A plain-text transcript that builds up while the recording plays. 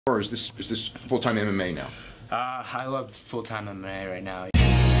Or is this full-time MMA now? I love full-time MMA right now.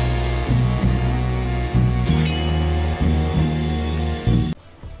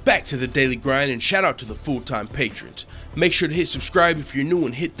 Back to the daily grind, and shout out to the full-time patrons. Make sure to hit subscribe if you're new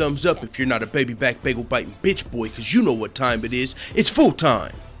and hit thumbs up if you're not a baby back bagel biting bitch boy, cause you know what time it is. It's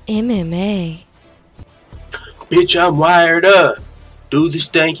full-time MMA. Bitch, I'm wired up. Do the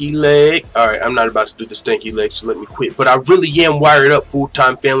stanky leg. Alright, I'm not about to do the stanky leg, so let me quit. But I really am wired up,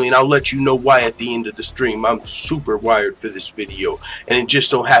 full-time family, and I'll let you know why at the end of the stream. I'm super wired for this video. And it just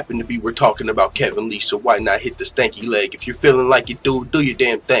so happened to be we're talking about Kevin Lee, so why not hit the stanky leg? If you're feeling like it, do your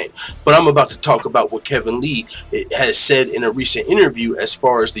damn thing. But I'm about to talk about what Kevin Lee has said in a recent interview as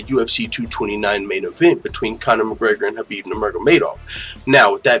far as the UFC 229 main event between Conor McGregor and Khabib Nurmagomedov.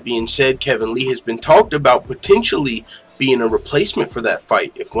 Now, with that being said, Kevin Lee has been talked about potentially being a replacement for that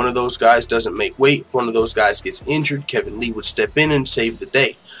fight. If one of those guys doesn't make weight, if one of those guys gets injured, Kevin Lee would step in and save the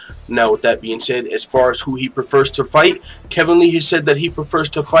day. Now, with that being said, as far as who he prefers to fight, Kevin Lee has said that he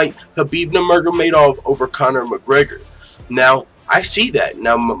prefers to fight Khabib Nurmagomedov over Conor McGregor. Now, I see that.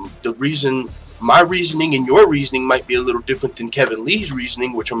 Now, my reasoning and your reasoning might be a little different than Kevin Lee's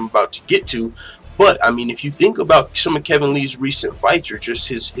reasoning, which I'm about to get to. But, I mean, if you think about some of Kevin Lee's recent fights or just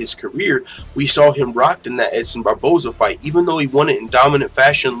his career, we saw him rocked in that Edson Barboza fight. Even though he won it in dominant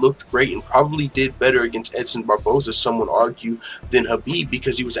fashion, looked great, and probably did better against Edson Barboza, some would argue, than Khabib,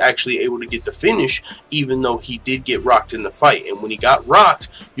 because he was actually able to get the finish, even though he did get rocked in the fight. And when he got rocked,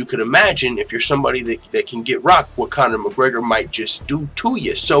 you could imagine, if you're somebody that can get rocked, what Conor McGregor might just do to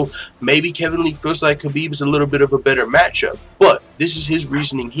you. So maybe Kevin Lee feels like Khabib is a little bit of a better matchup. But this is his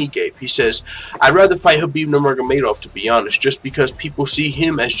reasoning he gave. He says, I'd rather fight Khabib Nurmagomedov, to be honest, just because people see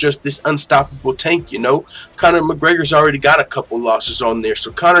him as just this unstoppable tank, you know. Conor McGregor's already got a couple losses on there,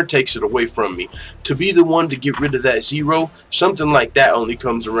 so Conor takes it away from me. To be the one to get rid of that zero, something like that only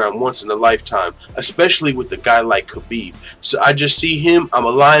comes around once in a lifetime, especially with a guy like Khabib. So I just see him, I'm a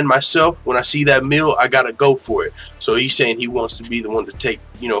lion myself. When I see that meal, I gotta go for it. So he's saying he wants to be the one to take,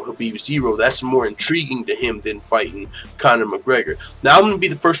 you know, Khabib zero. That's more intriguing to him than fighting Conor McGregor. Now, I'm going to be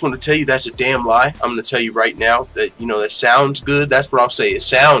the first one to tell you that's a damn lie. I'm going to tell you right now that, you know, that sounds good. That's what I'll say. It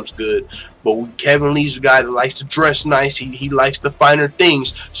sounds good. But Kevin Lee's a guy that likes to dress nice. He likes the finer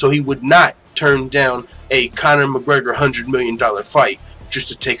things. So he would not turn down a Conor McGregor $100 million fight just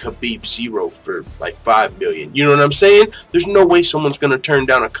to take Khabib zero for like $5 million. You know what I'm saying? There's no way someone's going to turn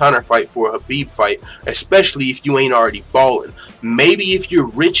down a Conor fight for a Khabib fight, especially if you ain't already balling. Maybe if you're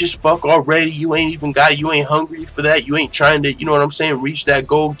rich as fuck already, you ain't even got it, you ain't hungry for that, you ain't trying to, you know what I'm saying, reach that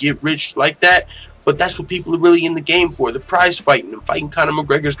goal, get rich like that. But that's what people are really in the game for, the prize fighting. And fighting Conor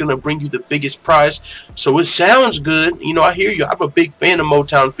McGregor is going to bring you the biggest prize. So it sounds good. You know, I hear you. I'm a big fan of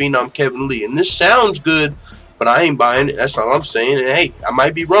Motown Phenom Kevin Lee. And this sounds good, but I ain't buying it. That's all I'm saying. And hey, I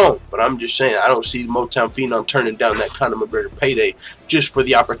might be wrong, but I'm just saying I don't see the Motown Phenom turning down that Conor McGregor payday just for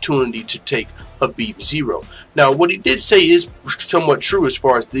the opportunity to take Khabib zero. Now, what he did say is somewhat true as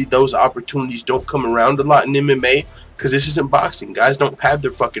far as those opportunities don't come around a lot in MMA, because this isn't boxing. Guys don't have their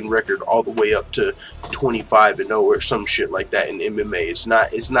fucking record all the way up to 25-0 or some shit like that in MMA. It's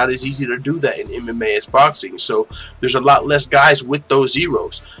not as easy to do that in MMA as boxing. So there's a lot less guys with those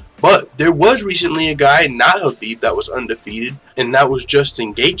zeros. But there was recently a guy, not Khabib, that was undefeated, and that was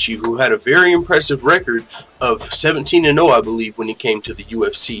Justin Gaethje, who had a very impressive record of 17-0, I believe, when he came to the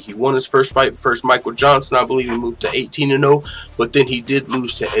UFC. He won his first fight versus Michael Johnson. I believe he moved to 18-0, but then he did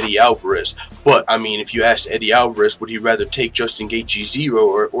lose to Eddie Alvarez. But, I mean, if you ask Eddie Alvarez, would he rather take Justin Gaethje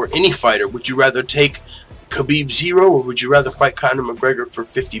zero or any fighter? Would you rather take Khabib zero, or would you rather fight Conor McGregor for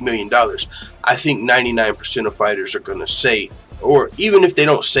 $50 million? I think 99% of fighters are going to say, or even if they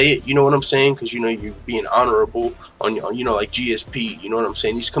don't say it, you know what I'm saying? Because, you know, you're being honorable on, you know, like GSP, you know what I'm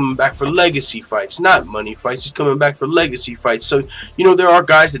saying? He's coming back for legacy fights, not money fights. He's coming back for legacy fights. So, you know, there are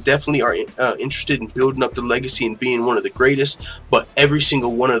guys that definitely are interested in building up the legacy and being one of the greatest, but every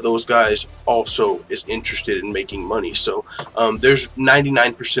single one of those guys also is interested in making money. So, there's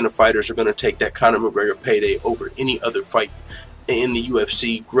 99% of fighters are going to take that Conor McGregor payday over any other fight in the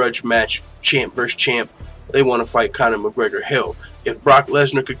UFC, grudge match, champ versus champ. They want to fight Conor McGregor. Hell, if Brock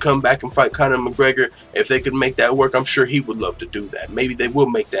Lesnar could come back and fight Conor McGregor, if they could make that work, I'm sure he would love to do that. Maybe they will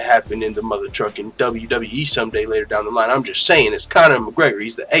make that happen in the mother truck in WWE someday later down the line. I'm just saying, it's Conor McGregor.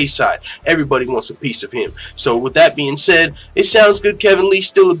 He's the A side. Everybody wants a piece of him. So with that being said, it sounds good. Kevin Lee's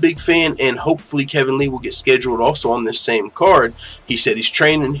still a big fan, and hopefully Kevin Lee will get scheduled also on this same card. He said he's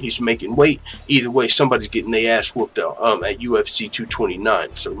training, he's making weight. Either way, somebody's getting their ass whooped at UFC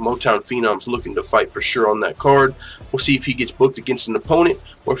 229. So Motown Phenom's looking to fight for sure on that card. We'll see if he gets booked again against an opponent,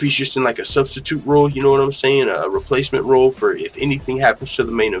 or if he's just in like a substitute role, you know what I'm saying, a replacement role for if anything happens to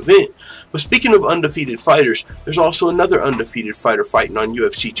the main event. But speaking of undefeated fighters, there's also another undefeated fighter fighting on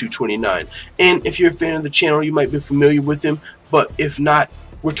UFC 229. And if you're a fan of the channel, you might be familiar with him, but if not,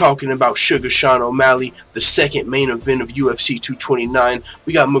 we're talking about Sugar Sean O'Malley, the second main event of UFC 229.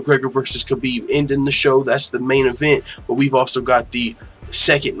 We got McGregor versus Khabib ending the show. That's the main event. But we've also got the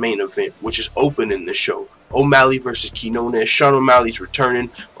second main event, which is opening the show. O'Malley versus Quintin. Sean O'Malley's returning.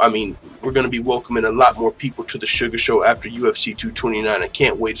 I mean, we're going to be welcoming a lot more people to the Sugar Show after UFC 229. I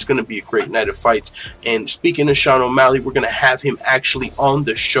can't wait. It's going to be a great night of fights. And speaking of Sean O'Malley, we're going to have him actually on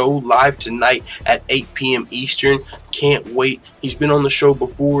the show live tonight at 8 p.m. Eastern. Can't wait. He's been on the show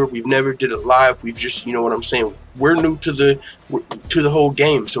before. We've never did it live. We've just, you know what I'm saying, we're new to the whole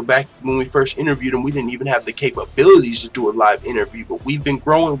game. So back when we first interviewed him, we didn't even have the capabilities to do a live interview. But we've been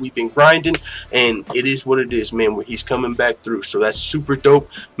growing, we've been grinding, and it is what it is, man. He's coming back through. So that's super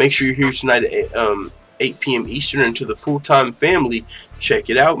dope. Make sure you're here tonight at 8 p.m. Eastern. And to the full-time family, check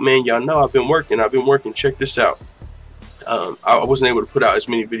it out, man. Y'all know I've been working. Check this out. I wasn't able to put out as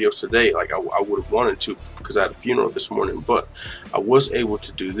many videos today like I would have wanted to because I had a funeral this morning, but I was able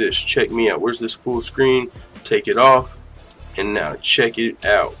to do this. Check me out. Where's this full screen? Take it off, and now check it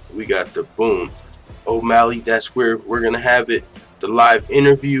out. We got the boom O'Malley. That's where we're gonna have it. The live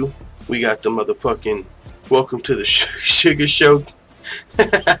interview. We got the motherfucking welcome to the Sugar Show.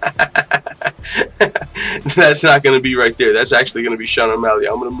 That's not going to be right there. That's actually going to be Sean O'Malley.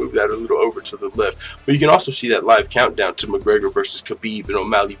 I'm going to move that a little over to the left. But you can also see that live countdown to McGregor versus Khabib and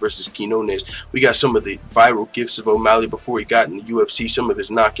O'Malley versus Quintin. We got some of the viral gifs of O'Malley before he got in the UFC. Some of his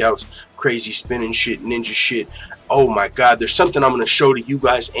knockouts, crazy spinning shit, ninja shit. Oh my God. There's something I'm going to show to you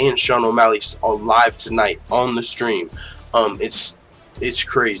guys and Sean O'Malley on live tonight on the stream. It's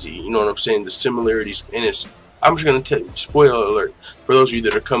crazy. You know what I'm saying? The similarities. And I'm just going to tell you, spoiler alert, for those of you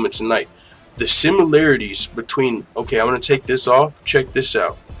that are coming tonight. The similarities between, okay, I'm going to take this off. Check this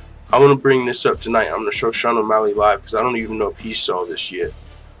out. I want to bring this up tonight. I'm going to show Sean O'Malley live because I don't even know if he saw this yet.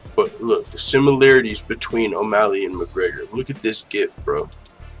 But look, the similarities between O'Malley and McGregor. Look at this gif, bro.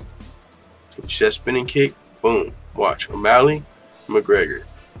 You see that spinning kick? Boom. Watch. O'Malley, McGregor.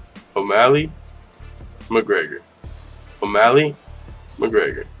 O'Malley, McGregor. O'Malley,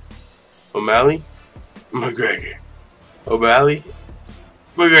 McGregor. O'Malley, McGregor. O'Malley,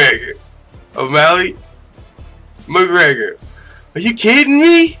 McGregor. O'Malley, McGregor. Are you kidding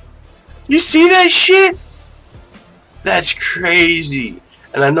me? You see that shit? That's crazy.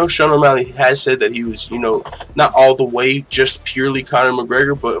 And I know Sean O'Malley has said that he was, you know, not all the way just purely Conor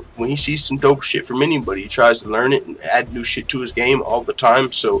McGregor, but when he sees some dope shit from anybody, he tries to learn it and add new shit to his game all the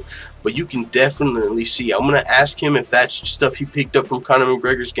time. So, but you can definitely see. I'm going to ask him if that's stuff he picked up from Conor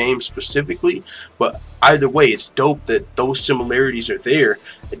McGregor's game specifically, but either way, it's dope that those similarities are there,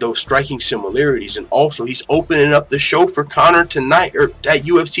 those striking similarities. And also, he's opening up the show for Conor tonight, or at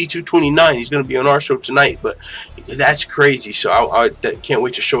UFC 229. He's going to be on our show tonight, but that's crazy. So I can't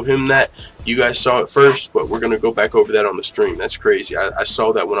wait to show him that. You guys saw it first, but we're going to go back over that on the stream. That's crazy. I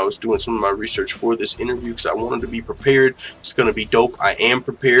saw that when I was doing some of my research for this interview because I wanted to be prepared. It's going to be dope. I am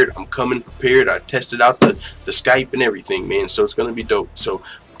prepared. I'm coming prepared. I tested out the Skype and everything, man, so it's going to be dope. So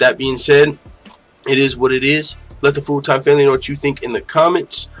with that being said, it is what it is. Let the full-time family know what you think in the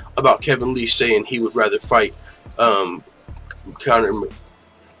comments about Kevin Lee saying he would rather fight Conor.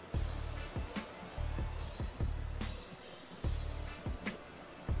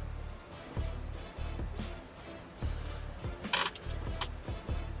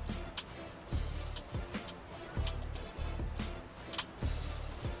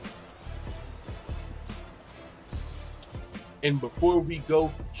 And before we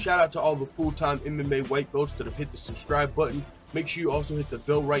go, shout out to all the full-time MMA white belts that have hit the subscribe button. Make sure you also hit the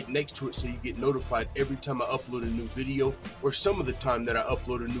bell right next to it so you get notified every time I upload a new video, or some of the time that I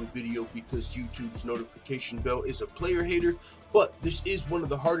upload a new video, because YouTube's notification bell is a player hater. But this is one of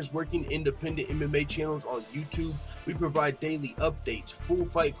the hardest working independent MMA channels on YouTube. We provide daily updates, full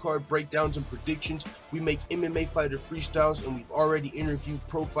fight card breakdowns and predictions. We make MMA fighter freestyles, and we've already interviewed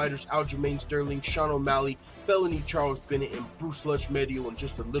pro fighters Aljamain Sterling, Sean O'Malley, Felony Charles Bennett, and Bruce Luchmedio in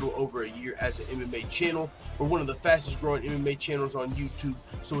just a little over a year as an MMA channel. We're one of the fastest growing MMA channels on YouTube.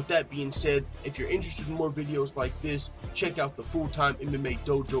 So with that being said, if you're interested in more videos like this, check out the Full-Time MMA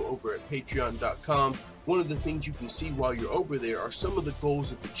Dojo over at patreon.com. One of the things you can see while you're over there are some of the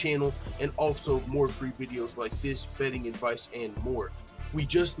goals of the channel, and also more free videos like this, betting advice, and more. We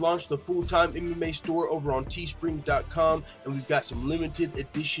just launched the Full-Time MMA store over on teespring.com, and we've got some limited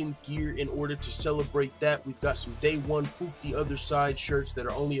edition gear in order to celebrate that. We've got some Day One Fook the Other Side shirts that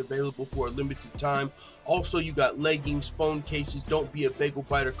are only available for a limited time. Also, you got leggings, phone cases, Don't Be a Bagel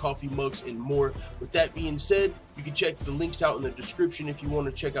Biter, coffee mugs, and more. With that being said, you can check the links out in the description if you want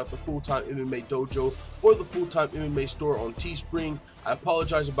to check out the Full-Time MMA Dojo or the Full-Time MMA store on Teespring. I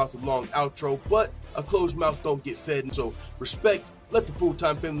apologize about the long outro, but a closed mouth don't get fed, and so respect. Let the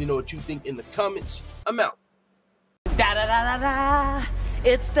Full-Time family know what you think in the comments. I'm out. Da da da da da.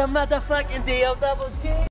 It's the motherfucking DOG.